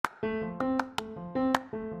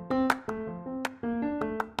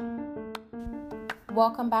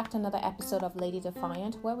Welcome back to another episode of Lady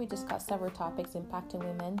Defiant, where we discuss several topics impacting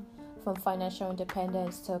women, from financial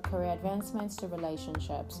independence to career advancements to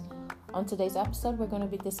relationships. On today's episode, we're going to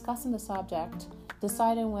be discussing the subject,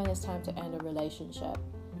 deciding when it's time to end a relationship.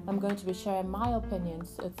 I'm going to be sharing my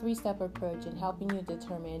opinions, a 3-step approach in helping you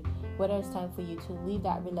determine whether it's time for you to leave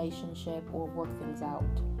that relationship or work things out.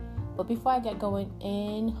 But before I get going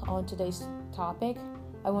in on today's topic,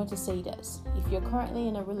 I want to say this. If you're currently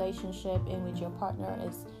in a relationship in which your partner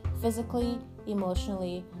is physically,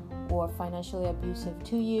 emotionally, or financially abusive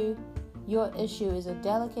to you, your issue is a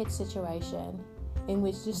delicate situation in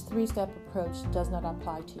which this 3-step approach does not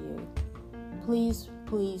apply to you. Please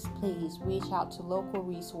reach out to local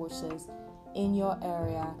resources in your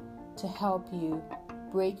area to help you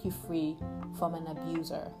break you free from an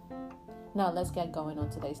abuser. Now let's get going on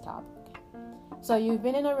today's topic. So you've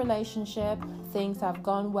been in a relationship, things have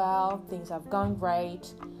gone well, things have gone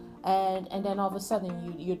great, and then all of a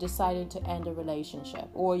sudden you decided to end a relationship,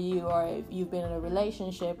 or you've been in a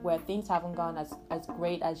relationship where things haven't gone as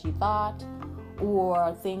great as you thought,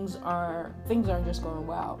 or things aren't just going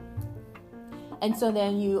well. And so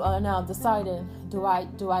then you are now deciding, do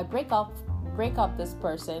I break up this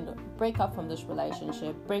person, break up from this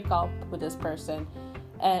relationship, break up with this person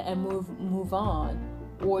and move on?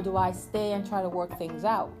 Or do I stay and try to work things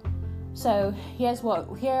out? So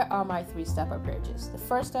here are my 3-step approaches. The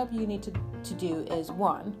first step you need to do is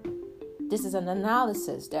 1. This is an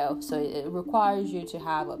analysis though, so it requires you to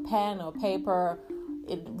have a pen or paper.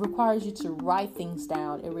 It requires you to write things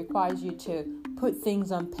down. It requires you to put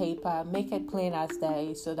things on paper, make it plain as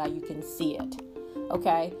day so that you can see it.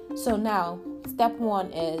 Okay, so now step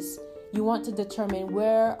 1 is you want to determine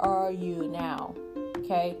where are you now,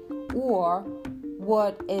 okay, or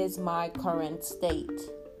what is my current state?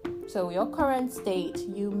 So your current state,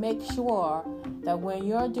 you make sure that when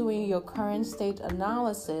you're doing your current state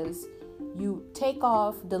analysis, you take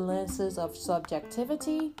off the lenses of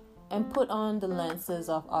subjectivity and put on the lenses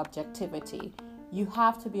of objectivity. You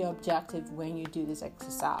have to be objective when you do this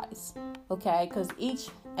exercise, okay? Because each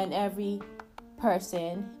and every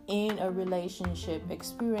person in a relationship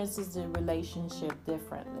experiences the relationship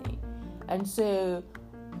differently. And so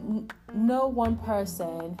no one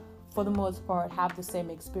person, for the most part, have the same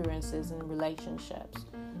experiences in relationships.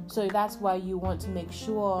 So that's why you want to make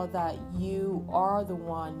sure that you are the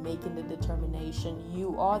one making the determination.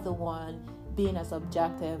 You are the one being as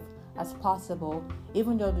objective as possible,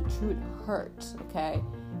 even though the truth hurts, okay?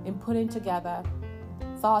 In putting together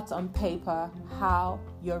thoughts on paper how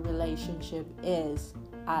your relationship is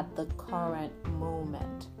at the current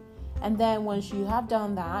moment. And then once you have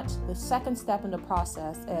done that, the second step in the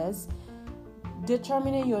process is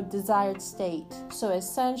determining your desired state. So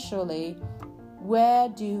essentially, where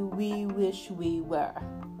do we wish we were?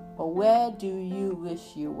 Or where do you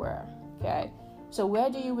wish you were? Okay? So where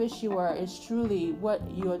do you wish you were is truly what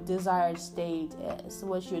your desired state is.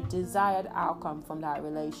 What's your desired outcome from that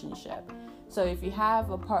relationship? So if you have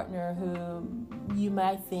a partner who you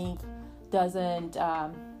might think doesn't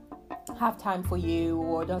have time for you,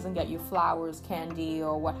 or doesn't get you flowers, candy,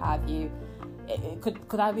 or what have you, could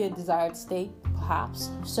that be a desired state? Perhaps.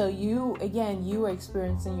 So you are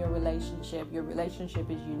experiencing your relationship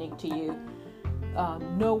is unique to you.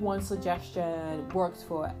 No one suggestion works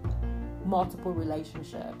for multiple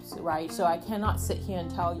relationships, right? So I cannot sit here and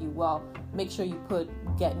tell you, well, make sure you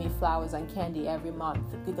get me flowers and candy every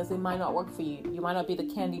month, because it might not work for you. You might not be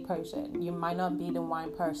the candy person. You might not be the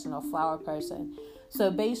wine person or flower person. So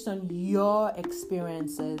based on your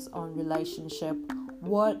experiences on relationship,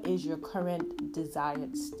 what is your current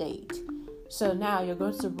desired state? So now you're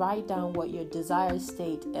going to write down what your desired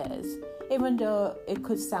state is, even though it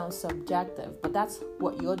could sound subjective, but that's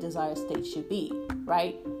what your desired state should be,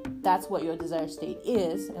 right? That's what your desired state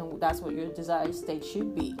is, and that's what your desired state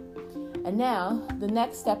should be. And now the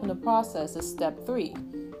next step in the process is step 3,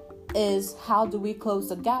 is how do we close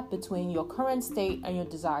the gap between your current state and your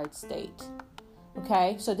desired state?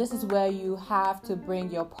 Okay, so this is where you have to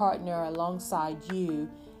bring your partner alongside you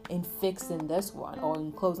in fixing this one, or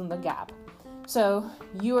in closing the gap. So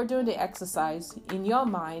you are doing the exercise in your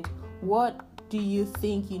mind. What do you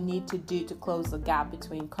think you need to do to close the gap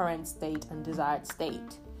between current state and desired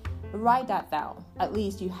state? Write that down. At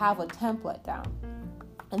least you have a template down.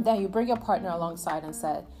 And then you bring your partner alongside and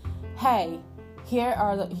say, hey, here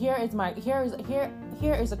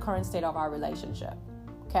is the current state of our relationship.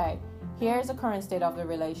 Okay? Here's the current state of the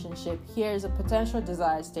relationship. Here's a potential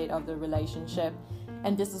desired state of the relationship.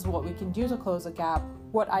 And this is what we can do to close the gap.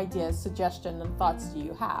 What ideas, suggestions, and thoughts do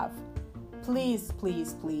you have? please,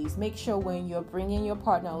 please, please make sure when you're bringing your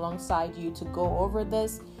partner alongside you to go over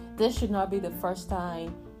this should not be the first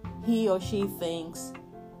time he or she thinks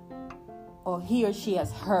or he or she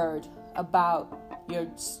has heard about your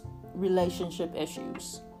relationship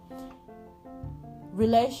issues.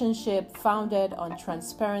 Relationship founded on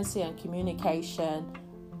transparency and communication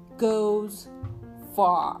goes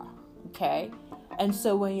far, okay? And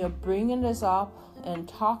so when you're bringing this up and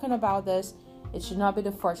talking about this, it should not be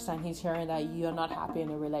the first time he's hearing that you're not happy in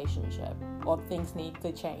a relationship or things need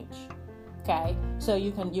to change. Okay, so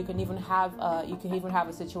you can even have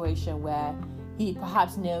a situation where he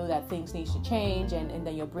perhaps know that things need to change, and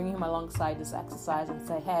then you're bringing him alongside this exercise and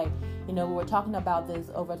say, hey, we were talking about this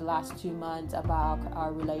over the last 2 months about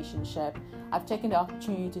our relationship. I've taken the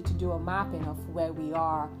opportunity to do a mapping of where we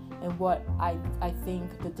are and what I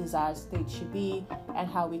think the desired state should be and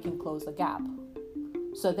how we can close the gap.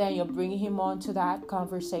 So then you're bringing him on to that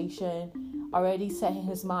conversation, already setting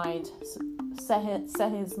his mind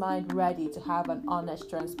ready to have an honest,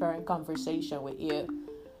 transparent conversation with you.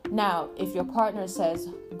 Now, if your partner says,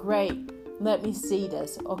 great, let me see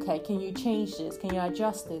this. Okay, can you change this? Can you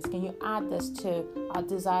adjust this? Can you add this to our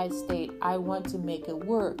desired state? I want to make it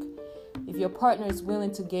work. If your partner is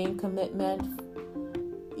willing to gain commitment,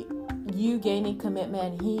 you gaining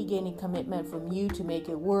commitment, he gaining commitment from you to make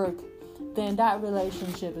it work, then that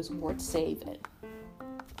relationship is worth saving.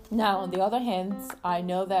 Now, on the other hand, I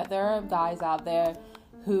know that there are guys out there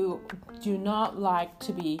who do not like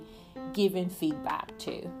to be given feedback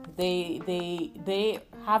to. They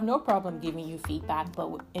have no problem giving you feedback,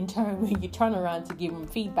 but in turn, when you turn around to give them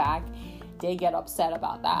feedback, they get upset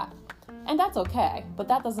about that. And that's okay, but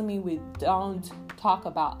that doesn't mean we don't talk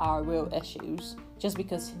about our real issues. Just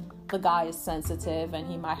because the guy is sensitive and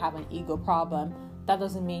he might have an ego problem, that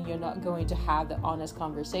doesn't mean you're not going to have the honest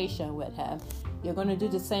conversation with him. You're going to do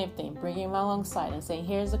the same thing, bringing him alongside and saying,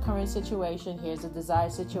 here's the current situation, here's the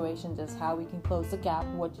desired situation, just how we can close the gap,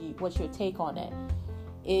 what's your take on it?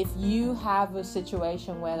 If you have a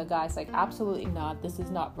situation where the guy's like, absolutely not, this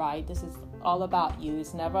is not right, this is all about you,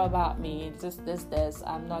 it's never about me, it's just this,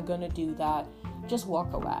 I'm not going to do that, just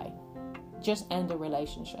walk away. Just end the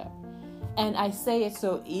relationship. And I say it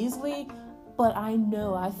so easily, but I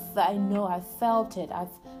know I felt it.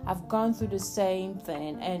 I've gone through the same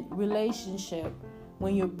thing. And relationship,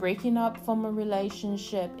 when you're breaking up from a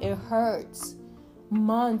relationship, it hurts.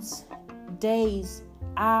 Months, days,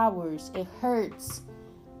 hours, it hurts.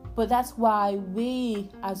 But that's why we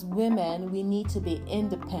as women, we need to be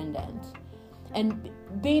independent. And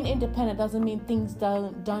being independent doesn't mean things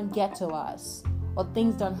don't get to us or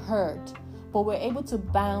things don't hurt, but we're able to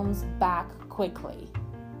bounce back quickly.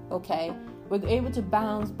 Okay? We're able to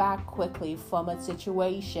bounce back quickly from a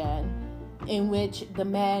situation in which the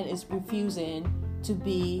man is refusing to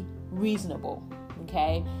be reasonable.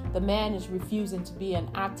 Okay? The man is refusing to be an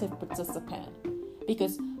active participant,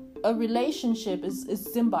 because a relationship is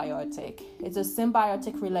symbiotic. It's a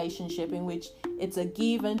symbiotic relationship in which it's a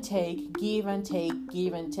give and take, give and take,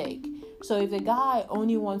 give and take. So if the guy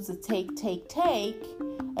only wants to take,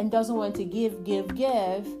 and doesn't want to give,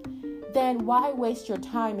 then why waste your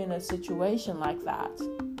time in a situation like that?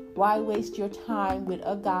 Why waste your time with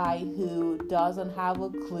a guy who doesn't have a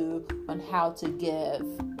clue on how to give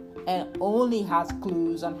and only has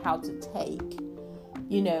clues on how to take?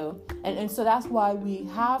 And so that's why we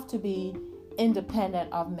have to be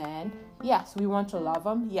independent of men. Yes, we want to love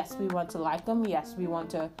them. Yes, we want to like them. Yes, we want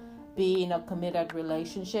to be in a committed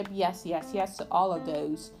relationship. Yes, to all of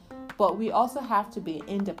those. But we also have to be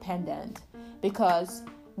independent, because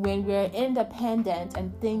when we're independent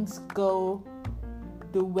and things go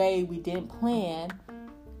the way we didn't plan,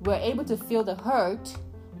 we're able to feel the hurt,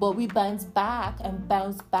 but we bounce back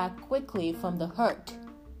quickly from the hurt.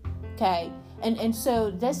 Okay? And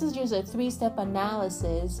so this is just a 3-step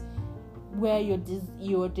analysis where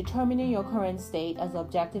you're determining your current state as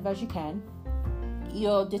objective as you can.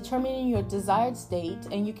 You're determining your desired state,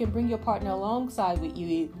 and you can bring your partner alongside with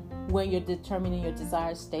you when you're determining your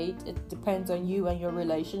desired state. It depends on you and your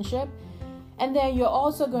relationship. And then you're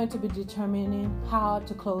also going to be determining how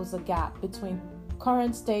to close the gap between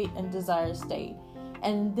current state and desired state.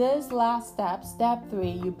 And this last step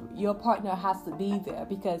 3, your partner has to be there,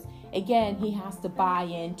 because again, he has to buy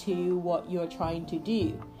into what you're trying to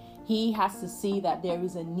do. He has to see that there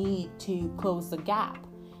is a need to close the gap.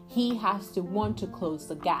 He has to want to close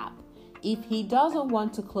the gap. If he doesn't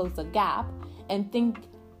want to close the gap and think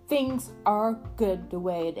things are good the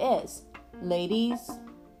way it is, ladies,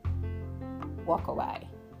 walk away.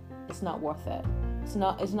 It's not worth it. It's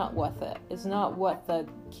not worth it. It's not worth the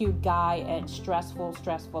cute guy and stressful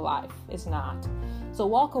life. It's not. So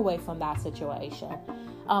walk away from that situation.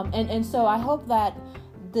 And so I hope that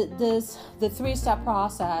the 3-step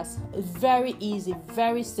process is very easy,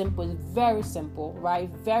 very simple, right?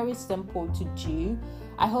 Very simple to do.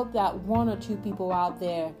 I hope that 1 or 2 people out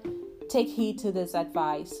there take heed to this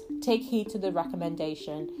advice, take heed to the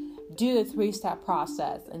recommendation, do the 3-step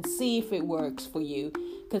process and see if it works for you.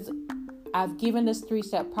 Because I've given this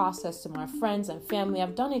 3-step process to my friends and family.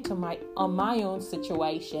 I've done it on my own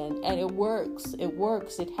situation, and it works.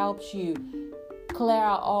 It helps you clear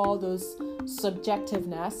out all those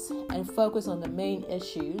subjectiveness and focus on the main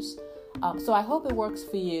issues. So I hope it works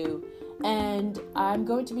for you. And I'm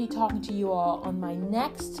going to be talking to you all on my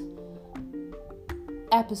next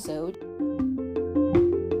episode.